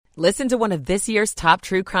Listen to one of this year's top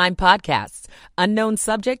true crime podcasts. Unknown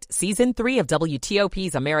Subject, Season 3 of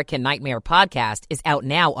WTOP's American Nightmare podcast is out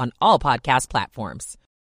now on all podcast platforms.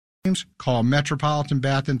 Call Metropolitan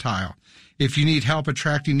Bath and Tile. If you need help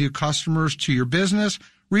attracting new customers to your business,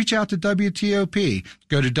 reach out to WTOP.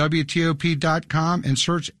 Go to WTOP.com and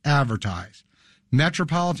search Advertise.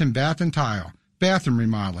 Metropolitan Bath and Tile. Bathroom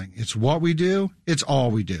remodeling. It's what we do. It's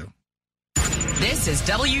all we do. This is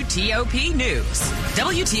WTOP News.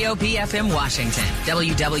 WTOP FM Washington.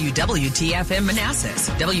 WWWT-FM Manassas.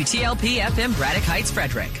 WTLP FM Braddock Heights,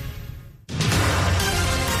 Frederick.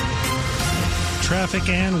 Traffic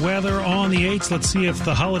and weather on the 8th. Let's see if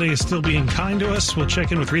the holiday is still being kind to us. We'll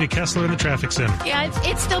check in with Rita Kessler in the traffic center. Yeah,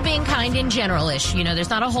 it's still being kind in general-ish. You know, there's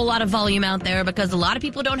not a whole lot of volume out there because a lot of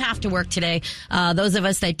people don't have to work today. Those of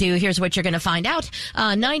us that do, here's what you're going to find out.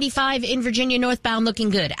 95 in Virginia northbound looking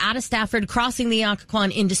good. Out of Stafford, crossing the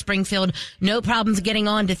Occoquan into Springfield. No problems getting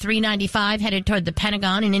on to 395, headed toward the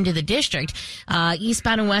Pentagon and into the district.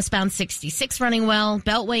 Eastbound and westbound 66 running well.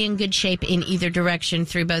 Beltway in good shape in either direction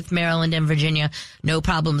through both Maryland and Virginia. No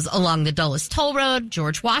problems along the Dulles Toll Road.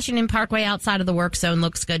 George Washington Parkway outside of the work zone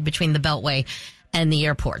looks good between the Beltway and the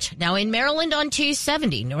airport. Now in Maryland on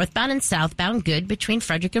 270, northbound and southbound good between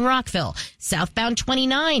Frederick and Rockville. Southbound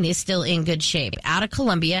 29 is still in good shape. Out of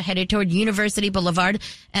Columbia, headed toward University Boulevard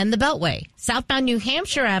and the Beltway. Southbound New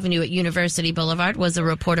Hampshire Avenue at University Boulevard was a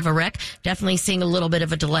report of a wreck. Definitely seeing a little bit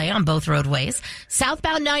of a delay on both roadways.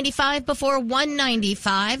 Southbound 95 before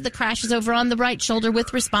 195. The crash is over on the right shoulder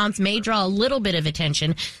with response. May draw a little bit of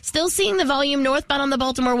attention. Still seeing the volume northbound on the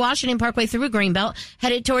Baltimore-Washington Parkway through Greenbelt,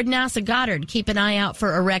 headed toward NASA Goddard. Keep an eye out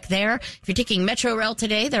for a wreck there. If you're taking Metro Rail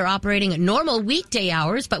today, they're operating at normal weekday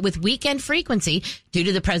hours, but with weekend frequency due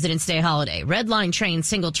to the President's Day holiday. Red Line train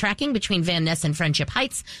single tracking between Van Ness and Friendship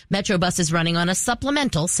Heights. Metro buses running on a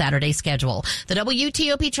supplemental Saturday schedule. The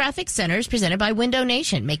WTOP Traffic Center is presented by Window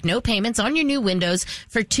Nation. Make no payments on your new windows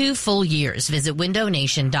for 2 full years. Visit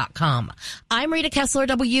windownation.com. I'm Rita Kessler,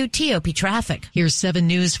 WTOP Traffic. Here's 7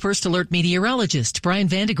 News First Alert meteorologist Brian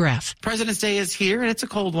Vandegraff. President's Day is here, and it's a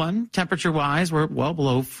cold one. Temperature-wise, we're well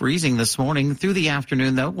below freezing this morning. Through the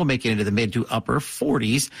afternoon, though, we'll make it into the mid to upper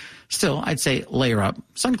 40s. Still, I'd say layer up.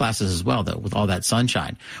 Sunglasses as well, though, with all that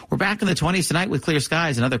sunshine. We're back in the 20s tonight with clear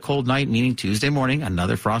skies. Another cold night, meaning Tuesday morning.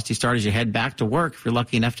 Another frosty start as you head back to work if you're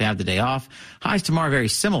lucky enough to have the day off. Highs tomorrow very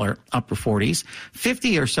similar, upper 40s.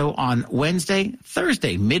 50 or so on Wednesday.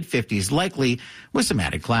 Thursday, mid-50s, likely with some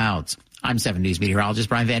added clouds. I'm 7 News meteorologist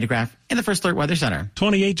Brian Vandegraff in the First Alert Weather Center.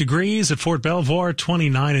 28 degrees at Fort Belvoir,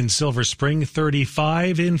 29 in Silver Spring,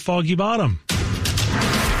 35 in Foggy Bottom.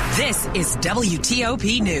 This is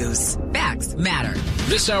WTOP News. Facts matter.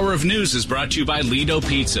 This hour of news is brought to you by Lido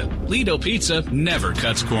Pizza. Lido Pizza never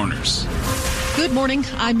cuts corners. Good morning.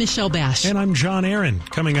 I'm Michelle Bash. And I'm John Aaron.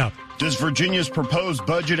 Coming up. Does Virginia's proposed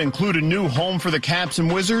budget include a new home for the Caps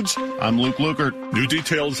and Wizards? I'm Luke Lukert. New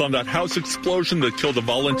details on that house explosion that killed a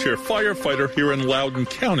volunteer firefighter here in Loudoun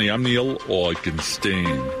County. I'm Neil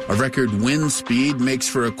Augenstein. A record wind speed makes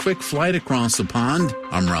for a quick flight across the pond.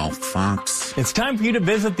 I'm Ralph Fox. It's time for you to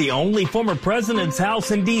visit the only former president's house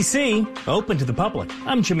in D.C. open to the public.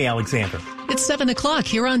 I'm Jimmy Alexander. It's 7 o'clock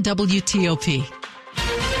here on WTOP.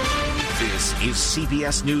 This is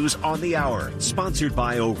CBS News on the Hour, sponsored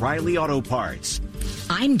by O'Reilly Auto Parts.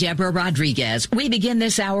 I'm Deborah Rodriguez. We begin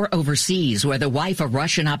this hour overseas, where the wife of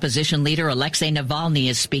Russian opposition leader Alexei Navalny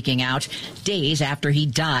is speaking out days after he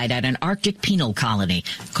died at an Arctic penal colony.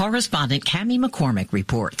 Correspondent Cammie McCormick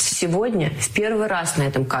reports. Сегодня в первый раз на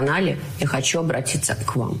этом канале я хочу обратиться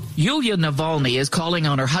к вам. Yulia Navalny is calling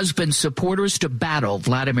on her husband's supporters to battle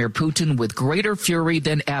Vladimir Putin with greater fury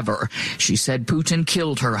than ever. She said Putin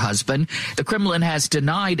killed her husband. The Kremlin has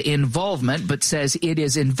denied involvement, but says it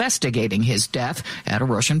is investigating his death at a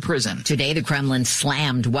Russian prison. Today, the Kremlin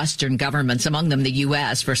slammed Western governments, among them the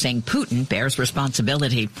U.S., for saying Putin bears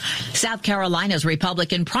responsibility. South Carolina's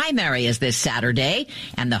Republican primary is this Saturday,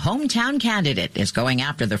 and the hometown candidate is going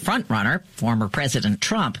after the frontrunner, former President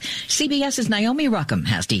Trump. CBS's Naomi Ruckham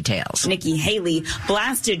has details. Nikki Haley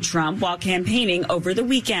blasted Trump while campaigning over the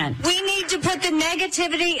weekend. We need to put the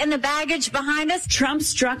negativity and the baggage behind us. Trump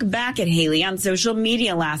struck back at Haley on social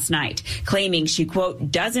media last night, claiming she,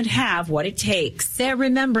 quote, doesn't have what it takes. They're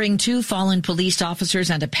remembering 2 fallen police officers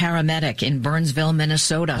and a paramedic in Burnsville,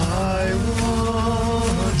 Minnesota.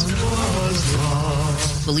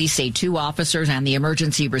 Police say 2 officers and the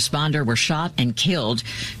emergency responder were shot and killed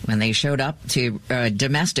when they showed up to a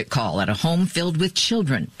domestic call at a home filled with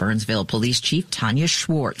children. Burnsville Police Chief Tanya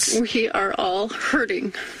Schwartz. We are all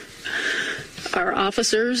hurting. Our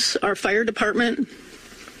officers, our fire department,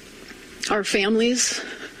 our families,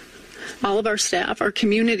 all of our staff, our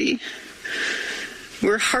community.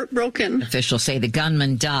 We're heartbroken. Officials say the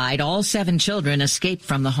gunman died. All 7 children escaped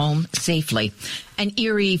from the home safely. An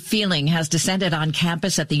eerie feeling has descended on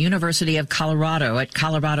campus at the University of Colorado at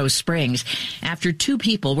Colorado Springs after 2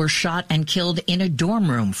 people were shot and killed in a dorm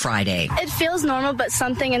room Friday. It feels normal, but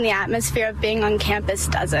something in the atmosphere of being on campus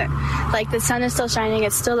doesn't. Like, the sun is still shining.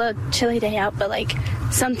 It's still a chilly day out, but like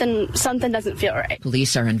something doesn't feel right.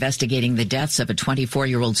 Police are investigating the deaths of a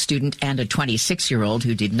 24-year-old student and a 26-year-old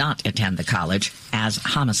who did not attend the college as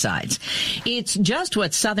homicides. It's just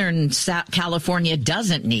what Southern California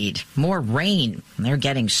doesn't need: more rain. They're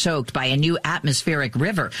getting soaked by a new atmospheric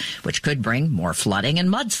river, which could bring more flooding and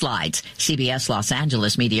mudslides. CBS Los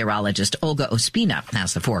Angeles meteorologist Olga Ospina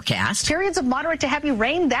has the forecast. Periods of moderate to heavy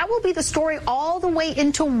rain, that will be the story all the way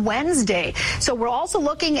into Wednesday. So we're also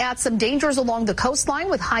looking at some dangers along the coastline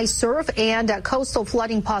with high surf and coastal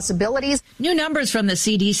flooding possibilities. New numbers from the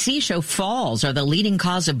CDC show falls are the leading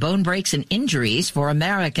cause of bone breaks and injuries for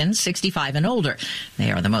Americans 65 and older.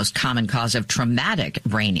 They are the most common cause of traumatic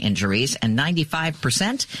brain injuries, and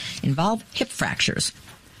 95% involve hip fractures.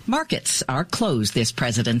 Markets are closed this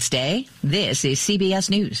President's Day. This is CBS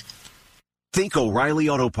News. Think O'Reilly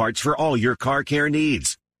Auto Parts for all your car care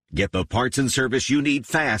needs. Get the parts and service you need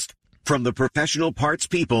fast from the professional parts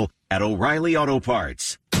people at O'Reilly Auto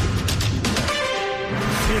Parts.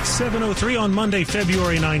 It's 7:03 on Monday,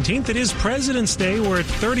 February 19th. It is President's Day. We're at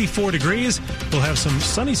 34 degrees. We'll have some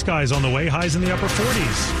sunny skies on the way, highs in the upper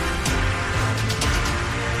 40s.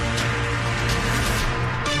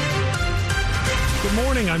 Good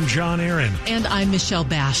morning, I'm John Aaron. And I'm Michelle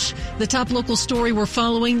Bash. The top local story we're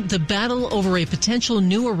following: the battle over a potential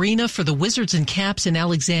new arena for the Wizards and Caps in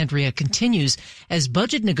Alexandria continues as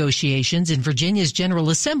budget negotiations in Virginia's General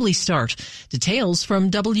Assembly start. Details from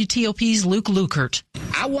WTOP's Luke Lukert.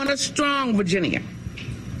 I want a strong Virginia,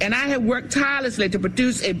 and I have worked tirelessly to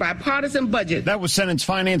produce a bipartisan budget. That was Senate's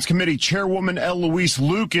Finance Committee Chairwoman Eloise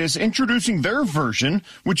Lucas introducing their version,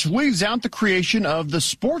 which leaves out the creation of the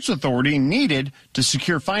sports authority needed to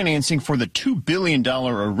secure financing for the $2 billion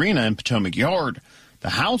arena in Potomac Yard. The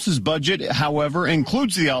House's budget, however,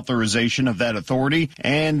 includes the authorization of that authority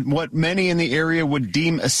and what many in the area would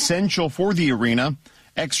deem essential for the arena: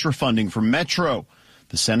 extra funding for Metro.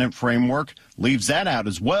 The Senate framework leaves that out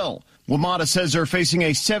as well. WMATA says they're facing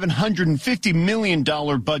a $750 million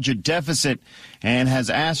budget deficit and has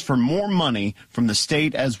asked for more money from the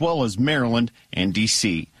state as well as Maryland and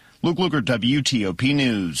D.C. Luke Lukert, WTOP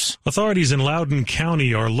News. Authorities in Loudoun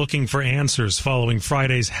County are looking for answers following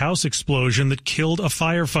Friday's house explosion that killed a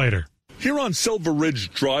firefighter. Here on Silver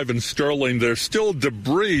Ridge Drive in Sterling, there's still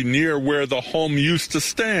debris near where the home used to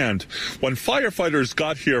stand. When firefighters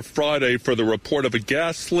got here Friday for the report of a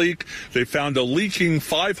gas leak, they found a leaking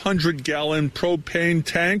 500-gallon propane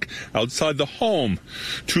tank outside the home.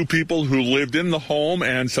 2 people who lived in the home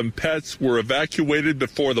and some pets were evacuated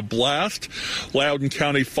before the blast. Loudoun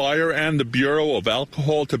County Fire and the Bureau of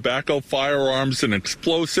Alcohol, Tobacco, Firearms, and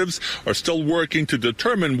Explosives are still working to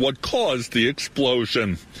determine what caused the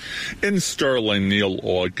explosion. In Sterling, Neil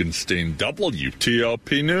Augenstein,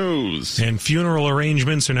 WTOP News. And funeral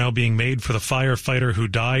arrangements are now being made for the firefighter who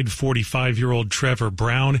died, 45-year-old Trevor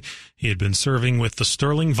Brown. He had been serving with the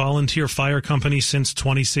Sterling Volunteer Fire Company since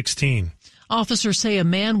 2016. Officers say a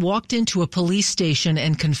man walked into a police station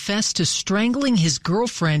and confessed to strangling his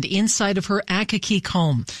girlfriend inside of her Akakeek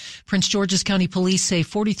home. Prince George's County Police say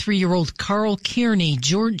 43-year-old Carl Kearney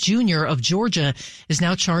Jr. of Georgia is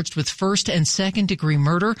now charged with first and second-degree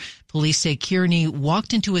murder. Police say Kearney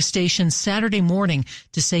walked into a station Saturday morning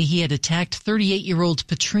to say he had attacked 38-year-old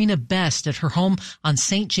Patrina Best at her home on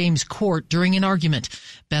St. James Court during an argument.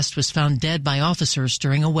 Best was found dead by officers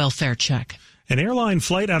during a welfare check. An airline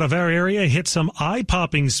flight out of our area hit some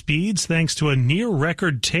eye-popping speeds thanks to a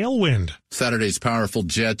near-record tailwind. Saturday's powerful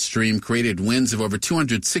jet stream created winds of over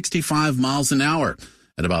 265 miles an hour.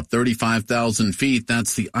 At about 35,000 feet,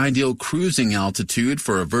 that's the ideal cruising altitude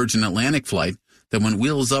for a Virgin Atlantic flight that went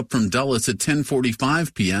wheels up from Dulles at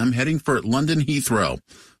 10:45 p.m., heading for London Heathrow.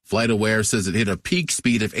 FlightAware says it hit a peak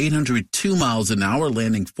speed of 802 miles an hour,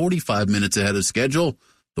 landing 45 minutes ahead of schedule.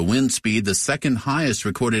 The wind speed, the second highest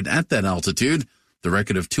recorded at that altitude. The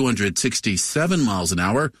record of 267 miles an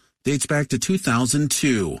hour dates back to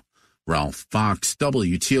 2002. Ralph Fox,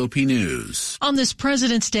 WTOP News. On this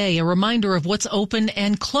President's Day, a reminder of what's open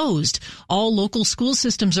and closed. All local school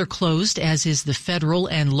systems are closed, as is the federal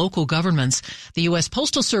and local governments. The U.S.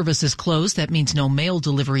 Postal Service is closed. That means no mail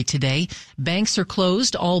delivery today. Banks are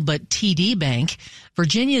closed, all but TD Bank.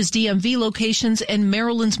 Virginia's DMV locations and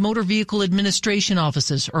Maryland's Motor Vehicle Administration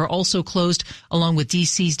offices are also closed, along with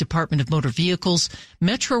D.C.'s Department of Motor Vehicles.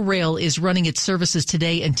 Metro Rail is running its services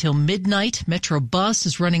today until midnight. Metro Bus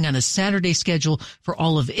is running on a Saturday schedule for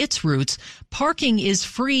all of its routes. Parking is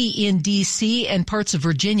free in D.C. and parts of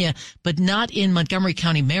Virginia, but not in Montgomery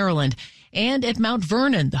County, Maryland. And at Mount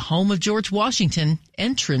Vernon, the home of George Washington,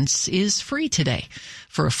 entrance is free today.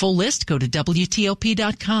 For a full list, go to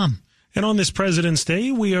WTOP.com. And on this President's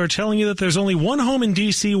Day, we are telling you that there's only one home in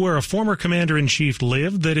D.C. where a former commander-in-chief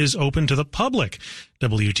lived that is open to the public.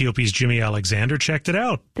 WTOP's Jimmy Alexander checked it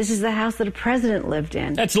out. This is the house that a president lived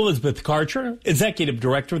in. That's Elizabeth Karcher, executive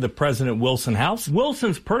director of the President Wilson House.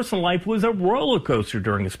 Wilson's personal life was a roller coaster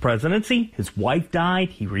during his presidency. His wife died,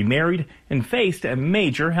 he remarried, and faced a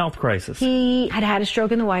major health crisis. He had a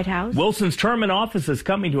stroke in the White House. Wilson's term in office is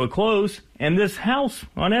coming to a close, and this house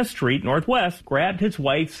on S Street Northwest grabbed his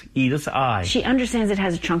wife's Edith's eye. She understands it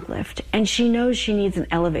has a trunk lift, and she knows she needs an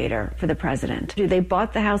elevator for the president. They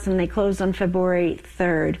bought the house and they closed on February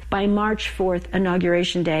 3rd. By March 4th,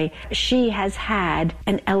 Inauguration Day, she has had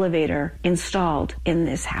an elevator installed in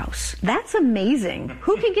this house. That's amazing.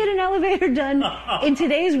 Who can get an elevator done in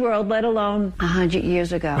today's world, let alone 100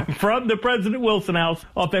 years ago? From the President Wilson House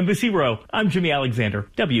off Embassy Row, I'm Jimmy Alexander,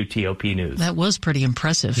 WTOP News. That was pretty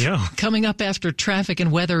impressive. Yeah. Coming up after traffic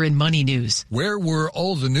and weather and money news. Where were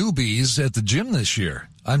all the newbies at the gym this year?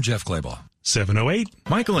 I'm Jeff Claybaugh. 7:08.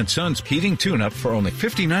 Michael & Son's heating tune-up for only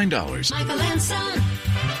 $59. Michael & Son.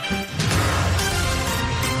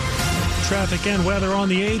 Traffic and weather on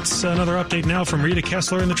the 8s. Another update now from Rita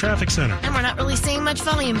Kessler in the traffic center. And we're not really seeing much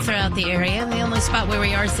volume throughout the area. The only spot where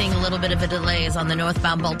we are seeing a little bit of a delay is on the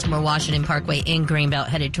northbound Baltimore-Washington Parkway in Greenbelt,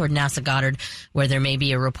 headed toward NASA Goddard, where there may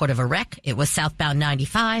be a report of a wreck. It was southbound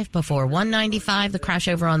 95 before 195. The crash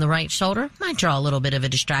over on the right shoulder might draw a little bit of a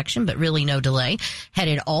distraction, but really no delay.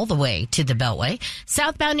 Headed all the way to the Beltway.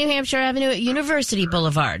 Southbound New Hampshire Avenue at University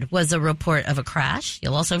Boulevard was a report of a crash.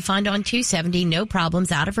 You'll also find on 270 no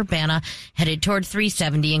problems out of Urbana, headed toward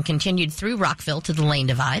 370 and continued through Rockville to the lane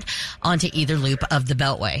divide onto either loop of the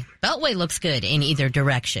Beltway. Beltway looks good in either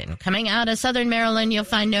direction. Coming out of southern Maryland, you'll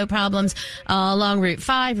find no problems along Route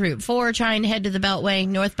 5, Route 4, trying to head to the Beltway.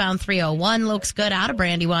 Northbound 301 looks good out of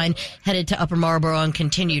Brandywine, headed to Upper Marlboro and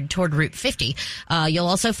continued toward Route 50. You'll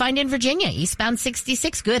also find in Virginia, eastbound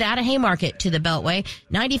 66 good out of Haymarket to the Beltway.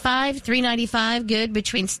 95, 395 good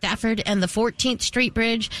between Stafford and the 14th Street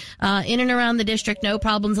Bridge. In and around the district, no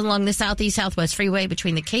problems along the southeast Southwest Freeway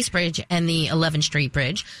between the Case Bridge and the 11th Street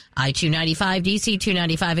Bridge. I-295, DC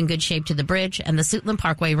 295 in good shape to the bridge, and the Suitland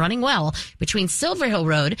Parkway running well between Silver Hill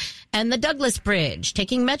Road and the Douglas Bridge.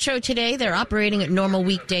 Taking Metro today, they're operating at normal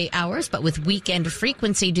weekday hours, but with weekend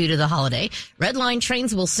frequency due to the holiday. Red Line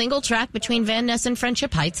trains will single track between Van Ness and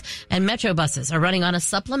Friendship Heights, and Metro buses are running on a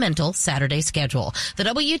supplemental Saturday schedule. The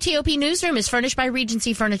WTOP newsroom is furnished by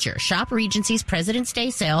Regency Furniture. Shop Regency's President's Day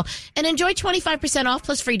sale and enjoy 25% off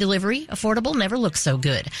plus free delivery. Affordable never looks so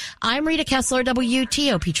good. I'm Rita Kessler,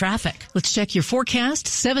 WTOP Traffic. Let's check your forecast.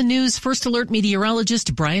 7 News First Alert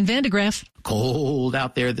meteorologist Brian Vandegraff. Cold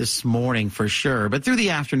out there this morning for sure, but through the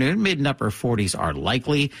afternoon, mid and upper 40s are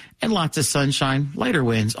likely, and lots of sunshine, lighter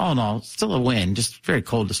winds. All in all, still a wind, just very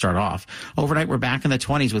cold to start off. Overnight, we're back in the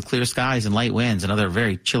 20s with clear skies and light winds. Another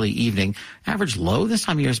very chilly evening. Average low this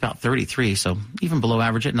time of year is about 33, so even below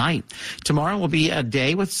average at night. Tomorrow will be a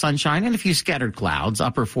day with sunshine and a few scattered clouds,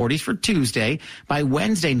 upper 40s for Tuesday. By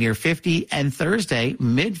Wednesday, near 50, and Thursday,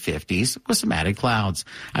 mid 50s with some added clouds.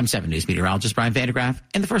 I'm 7 News meteorologist Brian Vandegraff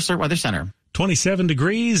in the First Alert Weather Center. 27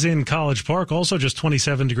 degrees in College Park, also just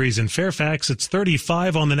 27 degrees in Fairfax. It's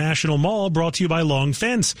 35 on the National Mall, brought to you by Long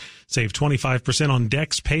Fence. Save 25% on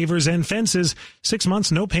decks, pavers, and fences. 6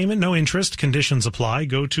 months, no payment, no interest. Conditions apply.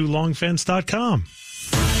 Go to longfence.com.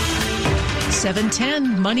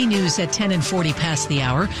 7:10 Money News at 10 and 40 past the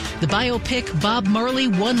hour. The biopic Bob Marley,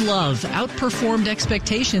 One Love outperformed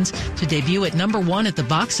expectations to debut at number 1 at the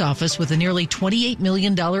box office with a nearly $28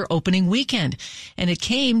 million opening weekend. And it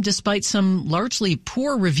came despite some largely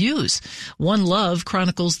poor reviews. One Love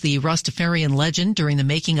chronicles the Rastafarian legend during the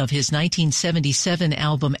making of his 1977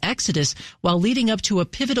 album Exodus while leading up to a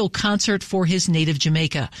pivotal concert for his native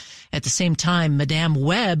Jamaica. At the same time, Madame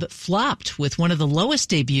Web flopped with one of the lowest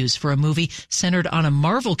debuts for a movie centered on a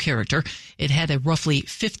Marvel character. It had a roughly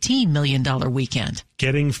 $15 million weekend.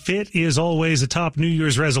 Getting fit is always a top New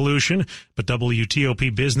Year's resolution, but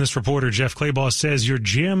WTOP business reporter Jeff Claybaugh says your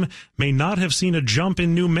gym may not have seen a jump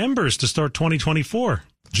in new members to start 2024.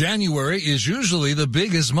 January is usually the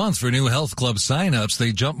biggest month for new health club signups.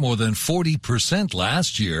 They jumped more than 40%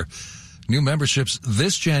 last year. New memberships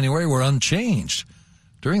this January were unchanged.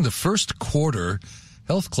 During the first quarter,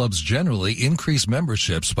 Health clubs generally increase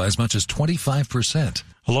memberships by as much as 25%.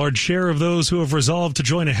 A large share of those who have resolved to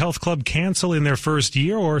join a health club cancel in their first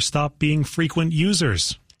year or stop being frequent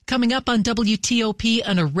users. Coming up on WTOP,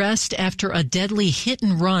 an arrest after a deadly hit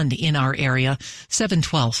and run in our area.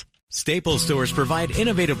 7:12. Staples stores provide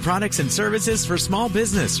innovative products and services for small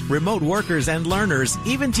business, remote workers and learners,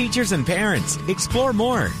 even teachers and parents. Explore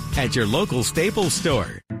more at your local Staples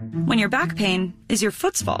store. When your back pain is your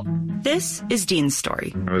foot's fault, this is Dean's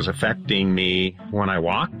story. It was affecting me when I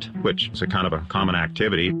walked, which is a kind of a common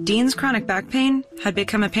activity. Dean's chronic back pain had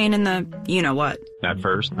become a pain in the you-know-what. At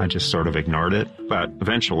first, I just sort of ignored it, but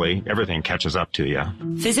eventually everything catches up to you.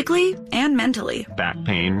 Physically and mentally. Back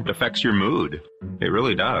pain affects your mood. It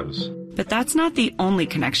really does. But that's not the only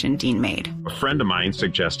connection Dean made. A friend of mine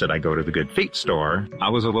suggested I go to the Good Feet store. I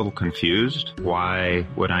was a little confused. Why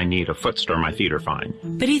would I need a foot store? My feet are fine.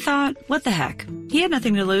 But he thought, what the heck? He had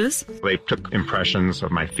nothing to lose. They took impressions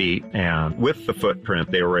of my feet, and with the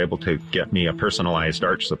footprint, they were able to get me a personalized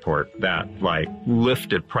arch support that,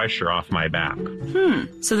 lifted pressure off my back.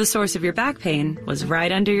 So the source of your back pain was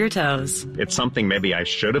right under your toes. It's something maybe I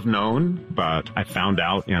should have known, but I found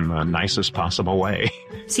out in the nicest possible way.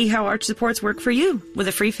 See how arch supports work for you with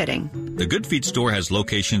a free fitting. The Good Feet store has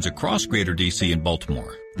locations across Greater D.C. and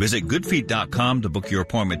Baltimore. Visit goodfeet.com to book your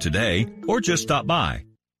appointment today or just stop by.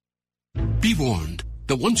 Be warned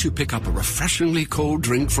that once you pick up a refreshingly cold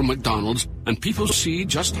drink from McDonald's and people see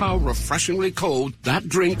just how refreshingly cold that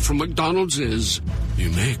drink from McDonald's is, you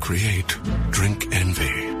may create drink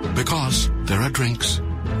envy. Because there are drinks,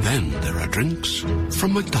 then there are drinks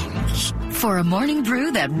from McDonald's. For a morning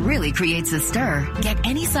brew that really creates a stir, get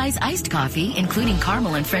any size iced coffee, including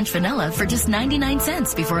caramel and French vanilla, for just 99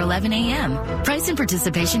 cents before 11 a.m. Price and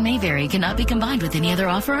participation may vary, cannot be combined with any other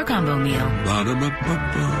offer or combo meal.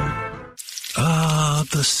 Ah,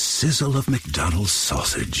 the sizzle of McDonald's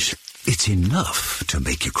sausage. It's enough to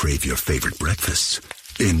make you crave your favorite breakfasts.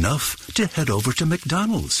 Enough to head over to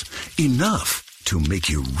McDonald's. Enough to make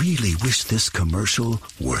you really wish this commercial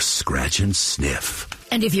were scratch and sniff.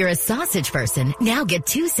 And if you're a sausage person, now get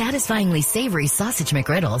 2 satisfyingly savory sausage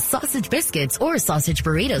McGriddles, sausage biscuits, or sausage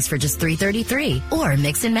burritos for just $3.33. Or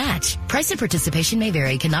mix and match. Price and participation may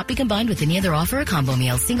vary, cannot be combined with any other offer or combo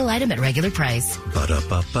meal. Single item at regular price.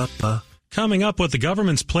 Ba-da-ba-ba-ba. Coming up, what the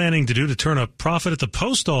government's planning to do to turn a profit at the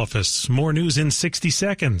post office. More news in 60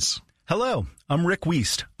 seconds. Hello, I'm Rick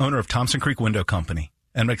Wiest, owner of Thompson Creek Window Company,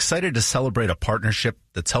 and I'm excited to celebrate a partnership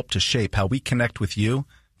that's helped to shape how we connect with you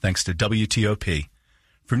thanks to WTOP.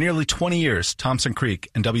 For nearly 20 years, Thompson Creek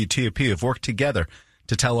and WTOP have worked together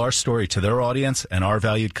to tell our story to their audience and our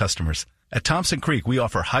valued customers. At Thompson Creek, we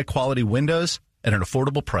offer high-quality windows at an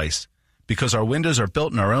affordable price. Because our windows are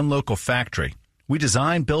built in our own local factory, we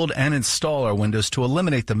design, build, and install our windows to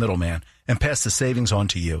eliminate the middleman and pass the savings on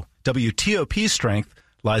to you. WTOP's strength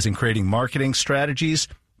lies in creating marketing strategies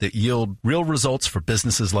that yield real results for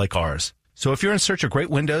businesses like ours. So if you're in search of great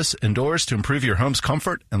windows and doors to improve your home's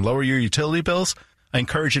comfort and lower your utility bills, I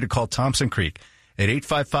encourage you to call Thompson Creek at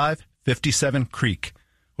 855-57-CREEK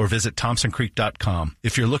or visit thompsoncreek.com.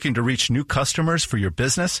 If you're looking to reach new customers for your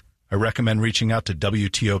business, I recommend reaching out to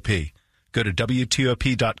WTOP. Go to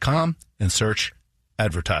WTOP.com and search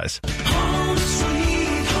Advertise. Home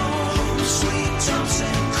sweet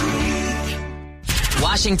Thompson Creek.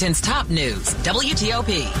 Washington's top news,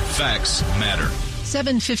 WTOP. Facts matter.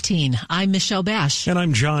 7:15. I'm Michelle Bash. And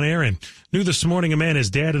I'm John Aaron. New this morning, a man is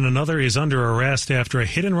dead and another is under arrest after a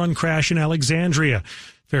hit-and-run crash in Alexandria.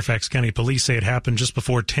 Fairfax County Police say it happened just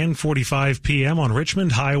before 10:45 p.m. on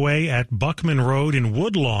Richmond Highway at Buckman Road in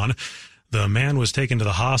Woodlawn. The man was taken to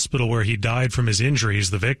the hospital where he died from his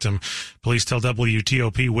injuries, the victim. Police tell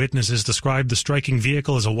WTOP witnesses described the striking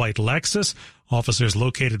vehicle as a white Lexus. Officers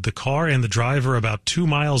located the car and the driver about 2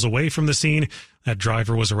 miles away from the scene. That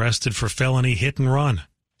driver was arrested for felony hit and run.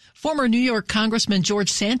 Former New York Congressman George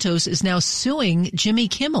Santos is now suing Jimmy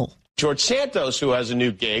Kimmel. George Santos, who has a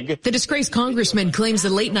new gig. The disgraced congressman claims the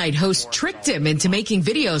late-night host tricked him into making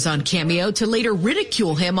videos on Cameo to later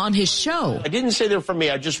ridicule him on his show. I didn't say they're from me.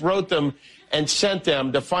 I just wrote them and sent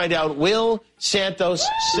them to find out, will Santos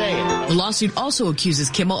say it? The lawsuit also accuses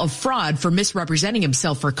Kimmel of fraud for misrepresenting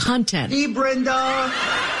himself for content. Hey, Brenda.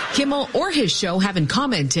 Kimmel or his show haven't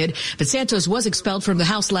commented, but Santos was expelled from the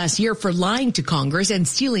House last year for lying to Congress and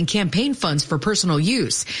stealing campaign funds for personal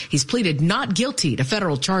use. He's pleaded not guilty to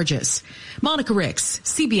federal charges. Monica Ricks,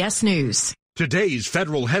 CBS News. Today's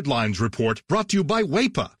Federal Headlines Report brought to you by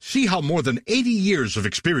WAPA. See how more than 80 years of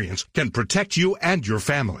experience can protect you and your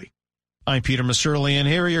family. I'm Peter Masurley, and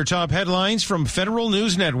here are your top headlines from Federal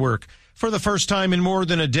News Network. For the first time in more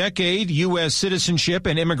than a decade, U.S. Citizenship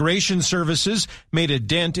and Immigration Services made a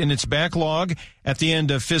dent in its backlog. At the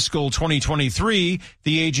end of fiscal 2023,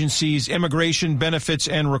 the agency's immigration benefits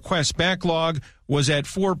and request backlog was at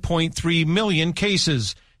 4.3 million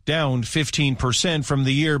cases, down 15% from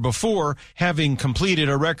the year before, having completed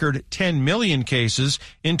a record 10 million cases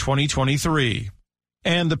in 2023.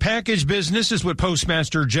 And the package business is what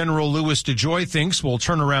Postmaster General Louis DeJoy thinks will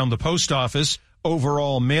turn around the post office.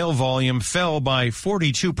 Overall mail volume fell by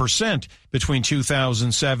 42% between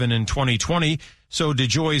 2007 and 2020. So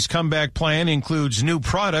DeJoy's comeback plan includes new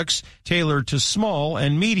products tailored to small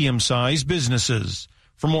and medium-sized businesses.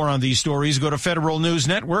 For more on these stories, go to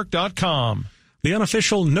federalnewsnetwork.com. The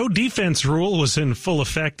unofficial no defense rule was in full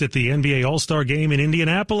effect at the NBA All-Star Game in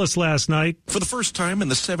Indianapolis last night. For the first time in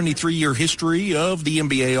the 73-year history of the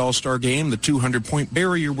NBA All-Star Game, the 200-point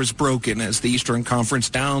barrier was broken as the Eastern Conference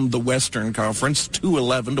downed the Western Conference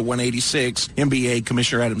 211 to 186. NBA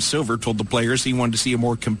Commissioner Adam Silver told the players he wanted to see a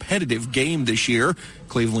more competitive game this year.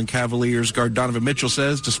 Cleveland Cavaliers guard Donovan Mitchell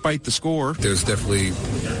says despite the score, there's definitely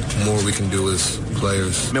more we can do as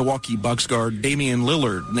players. Milwaukee Bucks guard Damian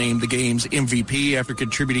Lillard named the game's MVP after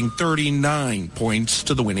contributing 39 points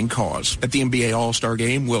to the winning cause. At the NBA All-Star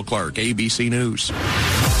Game, Will Clark, ABC News.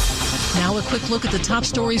 Now a quick look at the top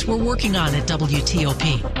stories we're working on at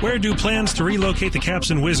WTOP. Where do plans to relocate the Caps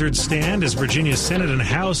and Wizards stand as Virginia's Senate and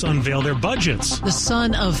House unveil their budgets? The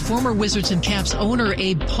son of former Wizards and Caps owner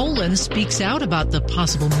Abe Pollin speaks out about the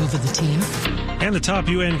possible move of the team. And the top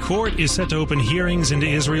UN court is set to open hearings into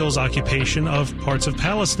Israel's occupation of parts of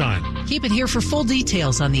Palestine. Keep it here for full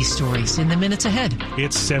details on these stories in the minutes ahead.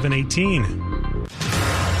 It's 7:18.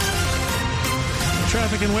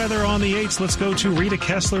 Traffic and weather on the 8s. Let's go to Rita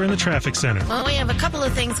Kessler in the traffic center. Well, we have a couple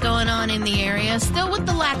of things going on in the area. Still with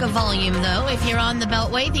the lack of volume, though. If you're on the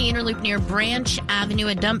Beltway, the Interloop near Branch Avenue,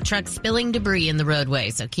 a dump truck spilling debris in the roadway.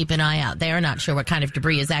 So keep an eye out there. Not sure what kind of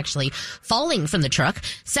debris is actually falling from the truck.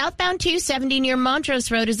 Southbound 270 near Montrose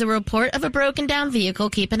Road is a report of a broken down vehicle.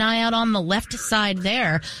 Keep an eye out on the left side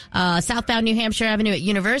there. Southbound New Hampshire Avenue at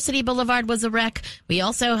University Boulevard was a wreck. We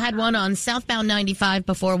also had one on southbound 95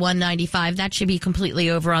 before 195. That should be completely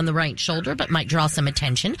over on the right shoulder, but might draw some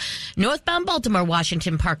attention. Northbound Baltimore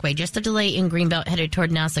Washington Parkway, just a delay in Greenbelt headed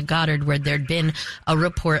toward NASA Goddard, where there'd been a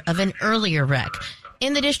report of an earlier wreck.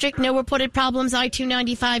 In the district, no reported problems.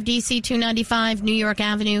 I-295, DC 295, New York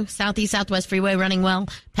Avenue, Southeast Southwest Freeway running well.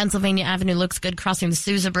 Pennsylvania Avenue looks good crossing the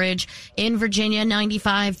Sousa Bridge. In Virginia,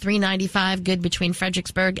 95, 395, good between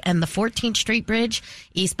Fredericksburg and the 14th Street Bridge.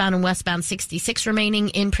 Eastbound and westbound 66 remaining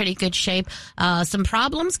in pretty good shape. Some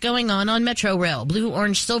problems going on Metro Rail. Blue,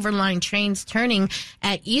 orange, silver line trains turning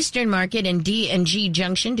at Eastern Market and D&G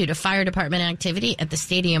Junction due to fire department activity at the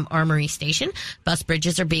Stadium Armory Station. Bus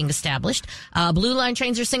bridges are being established. Blue line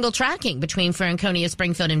trains are single tracking between Franconia,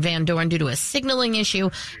 Springfield, and Van Dorn due to a signaling issue.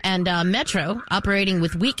 And Metro operating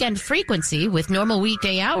with weekend frequency with normal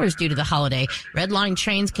weekday hours due to the holiday. Red line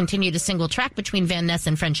trains continue to single track between Van Ness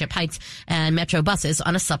and Friendship Heights, and Metro buses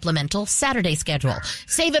on a supplemental Saturday schedule.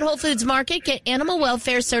 Save at Whole Foods Market. Get animal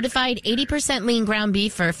welfare certified 80% lean ground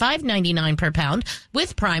beef for $5.99 per pound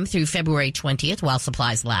with Prime through February 20th while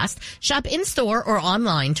supplies last. Shop in store or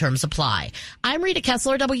online. Terms apply. I'm Rita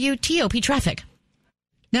Kessler, WTOP Traffic.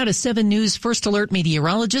 Now to 7 News First Alert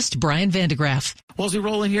meteorologist Brian Vandegraff. Well, as we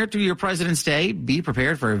roll in here to your President's Day, be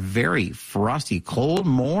prepared for a very frosty, cold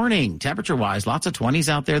morning. Temperature-wise, lots of 20s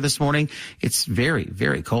out there this morning. It's very,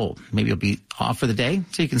 very cold. Maybe you'll be off for the day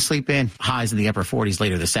so you can sleep in. Highs in the upper 40s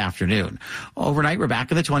later this afternoon. Overnight, we're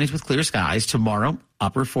back in the 20s with clear skies. Tomorrow,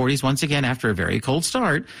 upper 40s once again after a very cold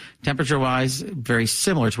start. Temperature-wise, very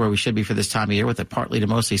similar to where we should be for this time of year with a partly to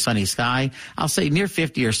mostly sunny sky. I'll say near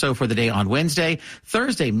 50 or so for the day on Wednesday.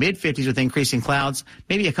 Thursday, mid-50s with increasing clouds.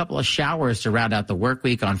 Maybe a couple of showers to round out the work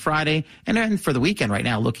week on Friday. And then for the weekend right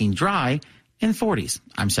now, looking dry in 40s.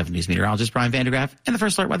 I'm 7 News meteorologist Brian Vandegraff in the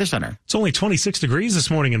First Alert Weather Center. It's only 26 degrees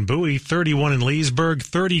this morning in Bowie, 31 in Leesburg,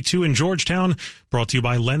 32 in Georgetown. Brought to you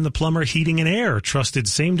by Len the Plumber Heating and Air. Trusted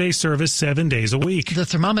same-day service 7 days a week. The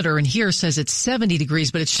thermometer in here says it's 70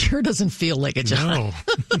 degrees, but it sure doesn't feel like it, John. No,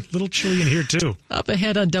 a little chilly in here, too. Up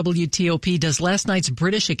ahead on WTOP, does last night's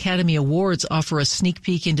British Academy Awards offer a sneak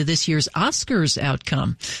peek into this year's Oscars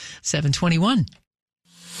outcome? 7:21.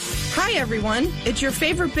 Hi, everyone. It's your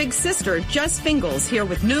favorite big sister, Jess Fingles, here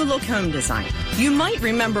with New Look Home Design. You might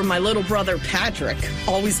remember my little brother, Patrick,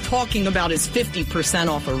 always talking about his 50%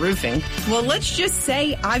 off of roofing. Well, let's just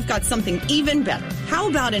say I've got something even better. How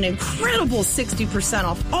about an incredible 60%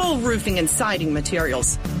 off all roofing and siding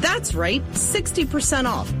materials? That's right, 60%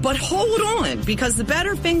 off. But hold on, because the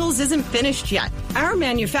Better Fingals isn't finished yet. Our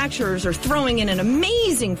manufacturers are throwing in an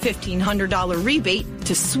amazing $1,500 rebate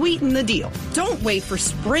to sweeten the deal. Don't wait for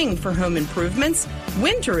spring for home improvements.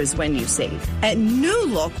 Winter is when you save. At New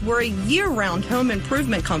Look, we're a year-round home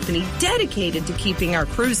improvement company dedicated to keeping our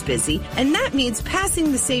crews busy, and that means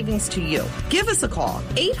passing the savings to you. Give us a call,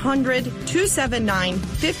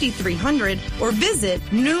 800-279-5300, or visit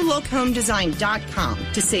newlookhomedesign.com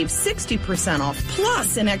to save 60% off,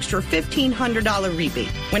 plus an extra $1,500 rebate.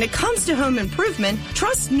 When it comes to home improvement,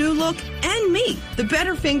 trust New Look and me, the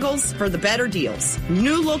Better Fingals for the better deals.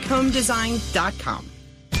 newlookhomedesign.com.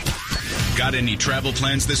 Got any travel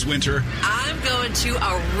plans this winter? I'm going to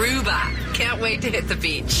Aruba. Can't wait to hit the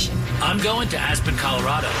beach. I'm going to Aspen,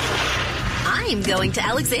 Colorado. I'm going to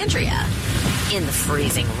Alexandria in the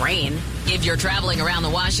freezing rain. If you're traveling around the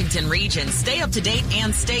Washington region, stay up to date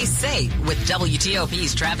and stay safe with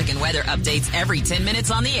WTOP's traffic and weather updates every 10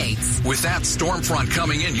 minutes on the 8s. With that storm front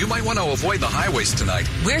coming in, you might want to avoid the highways tonight.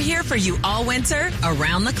 We're here for you all winter,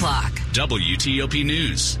 around the clock. WTOP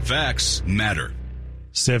News. Facts matter.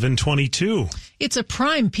 722. It's a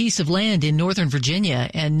prime piece of land in Northern Virginia,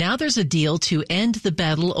 and now there's a deal to end the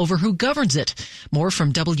battle over who governs it. More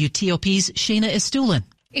from WTOP's Shayna Estulin.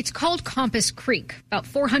 It's called Compass Creek, about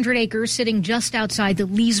 400 acres sitting just outside the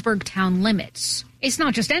Leesburg town limits. It's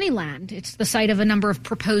not just any land. It's the site of a number of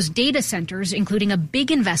proposed data centers, including a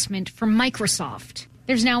big investment from Microsoft.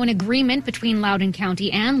 There's now an agreement between Loudoun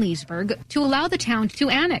County and Leesburg to allow the town to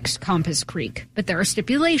annex Compass Creek, but there are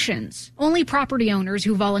stipulations. Only property owners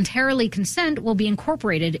who voluntarily consent will be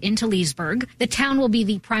incorporated into Leesburg. The town will be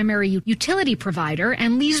the primary utility provider,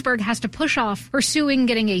 and Leesburg has to push off pursuing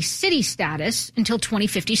getting a city status until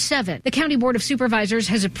 2057. The County Board of Supervisors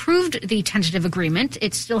has approved the tentative agreement.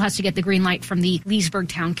 It still has to get the green light from the Leesburg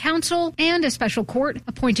Town Council and a special court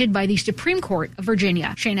appointed by the Supreme Court of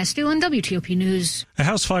Virginia. Shayna Estulin, WTOP News. A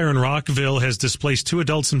house fire in Rockville has displaced 2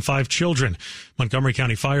 adults and 5 children. Montgomery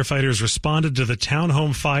County firefighters responded to the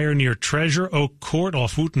townhome fire near Treasure Oak Court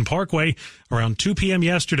off Wooten Parkway around 2 p.m.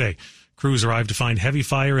 yesterday. Crews arrived to find heavy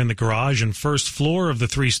fire in the garage and first floor of the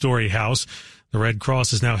 3-story house. The Red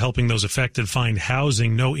Cross is now helping those affected find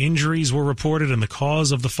housing. No injuries were reported, and the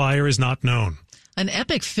cause of the fire is not known. An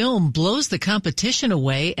epic film blows the competition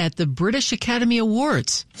away at the British Academy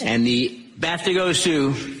Awards. And the BAFTA goes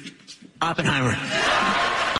to Oppenheimer.